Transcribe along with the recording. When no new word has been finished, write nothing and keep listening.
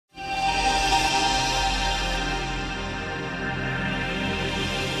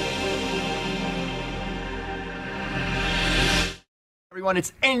Everyone,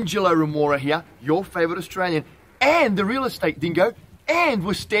 it's Engelo Rumora here, your favorite Australian and the real estate dingo, and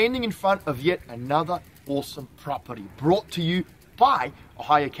we're standing in front of yet another awesome property brought to you by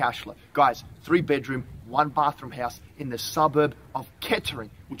Ohio Cashflow. Guys, 3-bedroom, 1-bathroom house in the suburb of Kettering,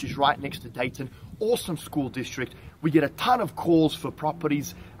 which is right next to Dayton. Awesome school district. We get a ton of calls for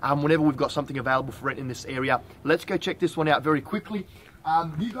properties whenever we've got something available for rent in this area. Let's go check this one out very quickly.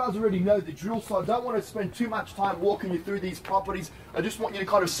 You guys already know the drill, so I don't want to spend too much time walking you through these properties. I just want you to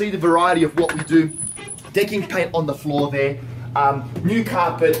kind of see the variety of what we do. Decking paint on the floor there, new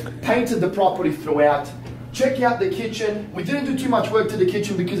carpet, painted the property throughout. Check out the kitchen. We didn't do too much work to the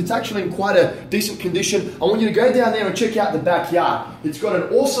kitchen because it's actually in quite a decent condition. I want you to go down there and check out the backyard. It's got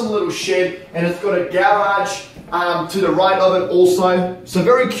an awesome little shed and it's got a garage to the right of it also. So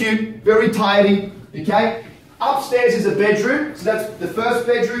very cute, very tidy, okay? Upstairs is a bedroom, so that's the first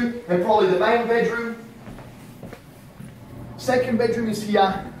bedroom and probably the main bedroom. Second bedroom is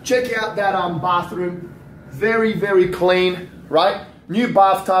here. Check out that bathroom. Very, very clean, right? New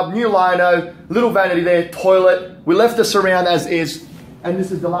bathtub, new lino, little vanity there, toilet. We left this around as is, and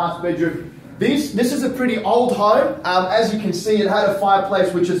this is the last bedroom. This is a pretty old home. As you can see, it had a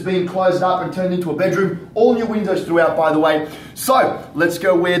fireplace which has been closed up and turned into a bedroom. All new windows throughout, by the way. So let's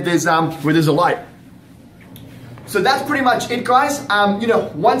go where there's a light. So that's pretty much it, guys.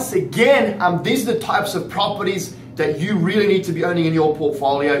 Once again, these are the types of properties that you really need to be owning in your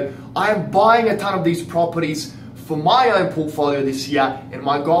portfolio. I am buying a ton of these properties for my own portfolio this year, and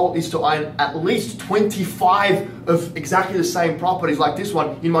my goal is to own at least 25 of exactly the same properties like this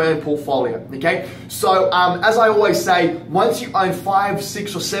one in my own portfolio, okay? So as I always say, once you own 5,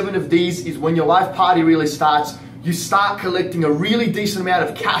 6, or 7 of these is when your life party really starts. You start collecting a really decent amount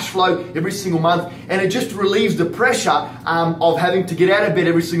of cash flow every single month, and it just relieves the pressure of having to get out of bed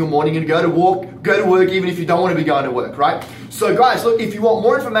every single morning and go to work even if you don't want to be going to work, right? So guys, look, if you want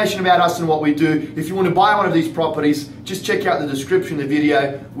more information about us and what we do, if you want to buy one of these properties, just check out the description of the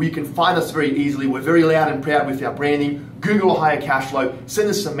video where you can find us very easily. We're very loud and proud with our branding. Google Ohio Cashflow, send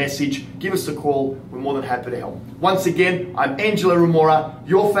us a message, give us a call. We're more than happy to help. Once again, I'm Engelo Rumora,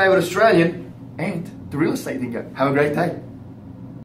 your favorite Australian and the real estate dingo. Have a great day.